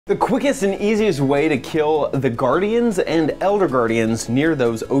The quickest and easiest way to kill the Guardians and Elder Guardians near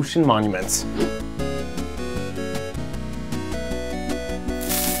those ocean monuments.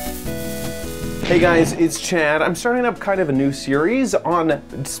 Hey guys, it's Chad. I'm starting up kind of a new series on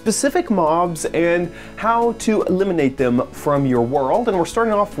specific mobs and how to eliminate them from your world. And we're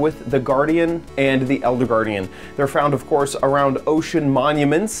starting off with the Guardian and the Elder Guardian. They're found, of course, around ocean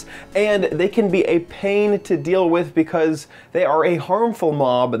monuments, and they can be a pain to deal with because they are a harmful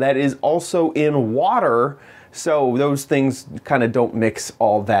mob that is also in water. So those things kind of don't mix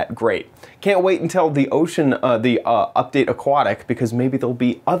all that great. Can't wait until the ocean, update aquatic, because maybe there'll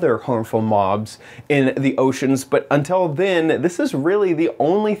be other harmful mobs in the oceans. But until then, this is really the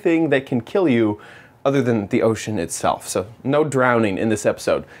only thing that can kill you other than the ocean itself. So no drowning in this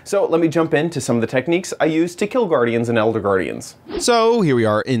episode. So let me jump into some of the techniques I use to kill Guardians and Elder Guardians. So here we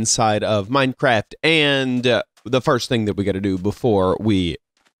are inside of Minecraft, and the first thing that we got to do before we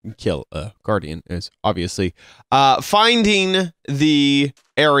kill a Guardian is obviously finding the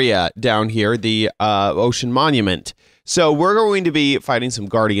area down here, the ocean monument. So we're going to be fighting some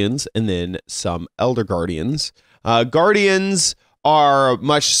Guardians and then some Elder Guardians. Guardians are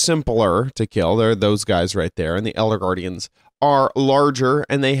much simpler to kill. They're those guys right there, and the Elder Guardians are larger,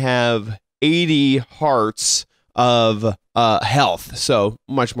 and they have 80 hearts of health, so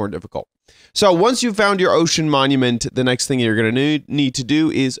much more difficult. So once you've found your ocean monument, the next thing you're going to need to do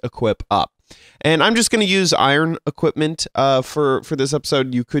is equip up. And I'm just going to use iron equipment for this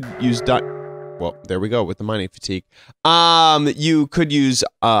episode. You could use well, there we go with the mining fatigue. You could use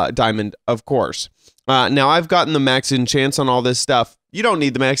diamond, of course. Now I've gotten the max enchants on all this stuff. You don't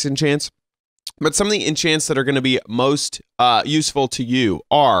need the max enchants, but some of the enchants that are going to be most useful to you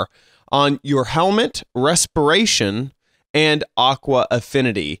are on your helmet, respiration, and aqua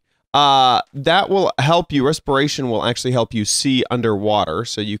affinity. That will help you. Respiration will actually help you see underwater.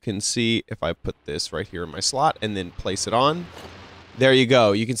 So you can see if I put this right here in my slot and then place it on. There you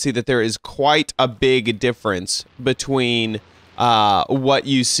go. You can see that there is quite a big difference between what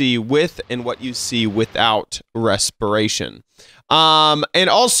you see with and what you see without respiration. And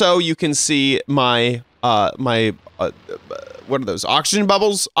also you can see my what are those? Oxygen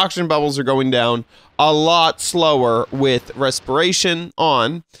bubbles? Oxygen bubbles are going down a lot slower with respiration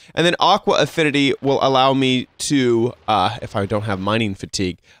on. And then aqua affinity will allow me to, if I don't have mining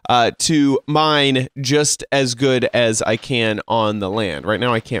fatigue, to mine just as good as I can on the land. Right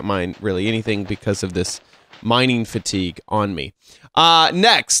now I can't mine really anything because of this mining fatigue on me.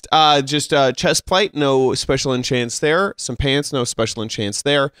 Next, just a chest plate, no special enchants there. Some pants, no special enchants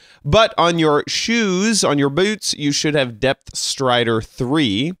there. But on your shoes, on your boots, you should have Depth Strider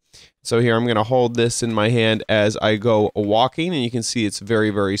 3. So here I'm going to hold this in my hand as I go walking, and you can see it's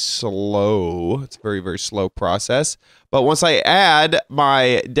very, very slow. It's a very, very slow process. But once I add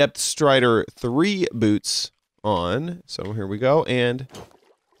my Depth Strider 3 boots on, so here we go, and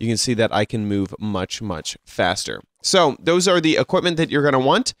you can see that I can move much, much faster. So those are the equipment that you're going to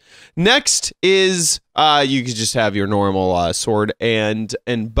want. Next is you could just have your normal sword and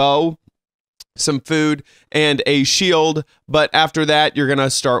bow, some food, and a shield. But after that, you're going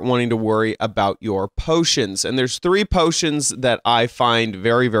to start wanting to worry about your potions. And there's 3 potions that I find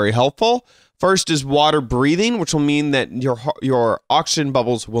very, very helpful. First is water breathing, which will mean that your oxygen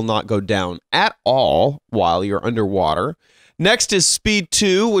bubbles will not go down at all while you're underwater. Next is speed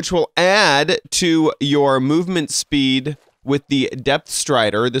 2, which will add to your movement speed with the Depth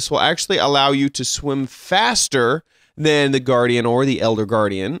Strider. This will actually allow you to swim faster than the Guardian or the Elder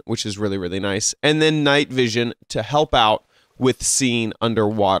Guardian, which is really, really nice. And then night vision to help out with seeing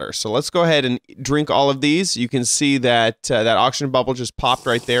underwater. So let's go ahead and drink all of these. You can see that that oxygen bubble just popped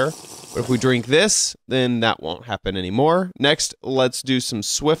right there. But if we drink this, then that won't happen anymore. Next, let's do some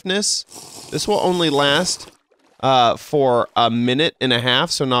swiftness. This will only last for a minute and a half,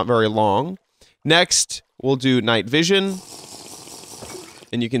 so not very long. Next, we'll do night vision.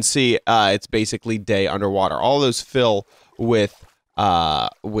 And you can see it's basically day underwater. All those fill with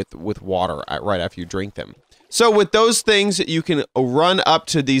water right after you drink them. So with those things, you can run up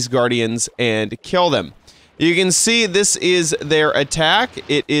to these Guardians and kill them. You can see this is their attack.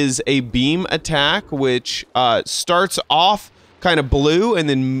 It is a beam attack, which starts off kind of blue and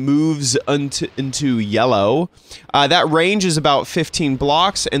then moves into yellow. That range is about 15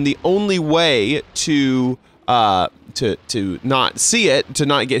 blocks, and the only way to not see it, to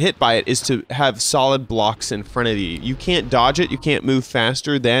not get hit by it, is to have solid blocks in front of you. You can't dodge it, you can't move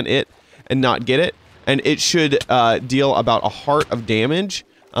faster than it and not get it, and it should deal about a heart of damage.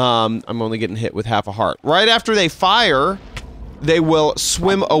 I'm only getting hit with half a heart. Right after they fire, they will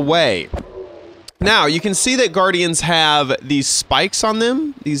swim away. Now, you can see that Guardians have these spikes on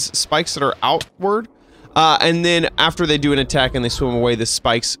them, these spikes that are outward. And then after they do an attack and they swim away, the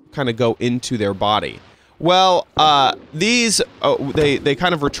spikes kind of go into their body. Well, these, they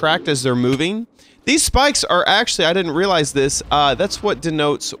kind of retract as they're moving. These spikes are actually, I didn't realize this, that's what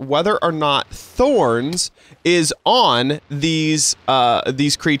denotes whether or not thorns is on these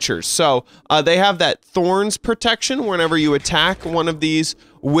creatures. So they have that thorns protection. Whenever you attack one of these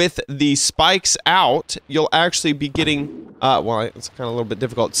with the spikes out, you'll actually be getting, well, it's kind of a little bit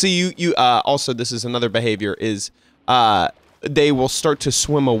difficult. See, also, this is another behavior, is they will start to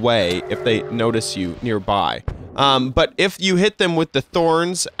swim away if they notice you nearby. But if you hit them with the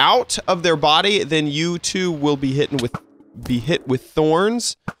thorns out of their body, then you too will be hit with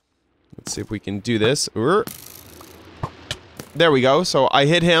thorns. Let's see if we can do this. There we go. So I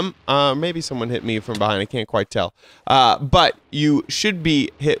hit him. Maybe someone hit me from behind. I can't quite tell. But you should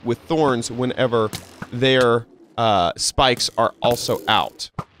be hit with thorns whenever their spikes are also out.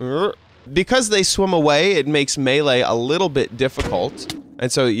 Because they swim away, it makes melee a little bit difficult.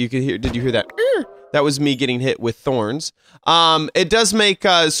 And so you can hear, did you hear that? That was me getting hit with thorns. It does make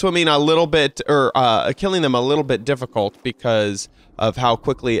swimming a little bit, or killing them a little bit difficult because of how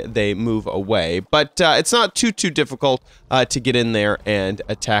quickly they move away. But it's not too difficult to get in there and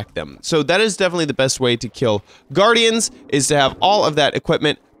attack them. So that is definitely the best way to kill Guardians, is to have all of that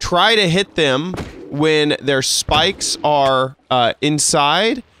equipment. Try to hit them when their spikes are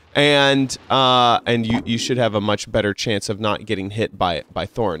inside. And you should have a much better chance of not getting hit by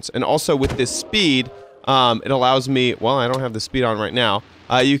thorns. And also with this speed, it allows me, well, I don't have the speed on right now.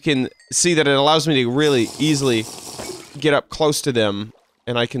 You can see that it allows me to really easily get up close to them,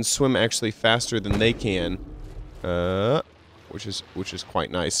 and I can swim actually faster than they can, which is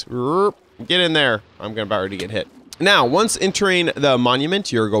quite nice. Get in there. I'm about ready to get hit. Now, once entering the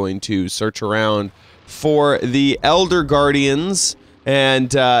monument, you're going to search around for the Elder Guardians. And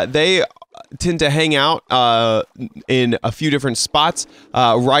they tend to hang out in a few different spots.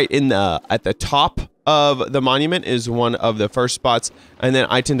 Right at the top of the monument is one of the first spots, and then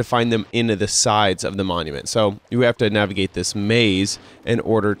I tend to find them in the sides of the monument. So you have to navigate this maze in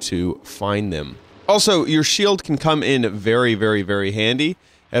order to find them. Also, your shield can come in very, very, very handy.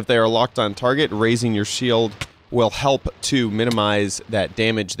 If they are locked on target, raising your shield will help to minimize that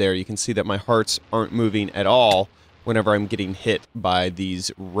damage there. You can see that my hearts aren't moving at all whenever I'm getting hit by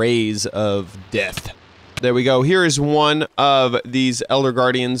these rays of death. There we go. Here is one of these Elder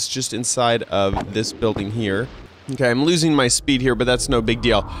Guardians just inside of this building here. Okay, I'm losing my speed here, but that's no big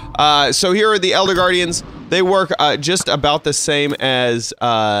deal. So here are the Elder Guardians. They work just about the same as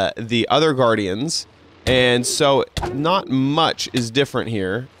the other Guardians, and so not much is different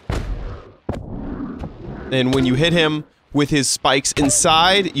here. And when you hit him with his spikes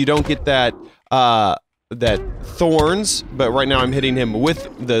inside, you don't get that thorns, but right now I'm hitting him with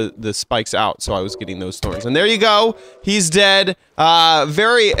the spikes out, so I was getting those thorns. And there you go, he's dead. That's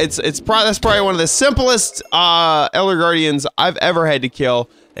probably one of the simplest Elder Guardians I've ever had to kill,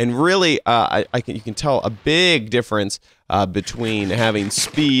 and really you can tell a big difference between having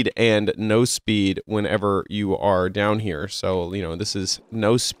speed and no speed whenever you are down here. So, you know, this is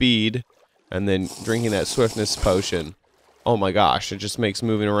no speed, and then drinking that swiftness potion. Oh my gosh, it just makes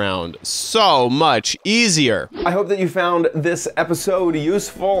moving around so much easier. I hope that you found this episode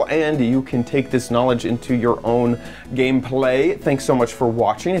useful and you can take this knowledge into your own gameplay. Thanks so much for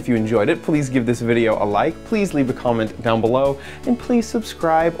watching. If you enjoyed it, please give this video a like, please leave a comment down below, and please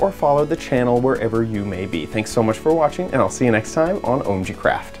subscribe or follow the channel wherever you may be. Thanks so much for watching, and I'll see you next time on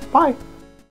OMGcraft. Bye!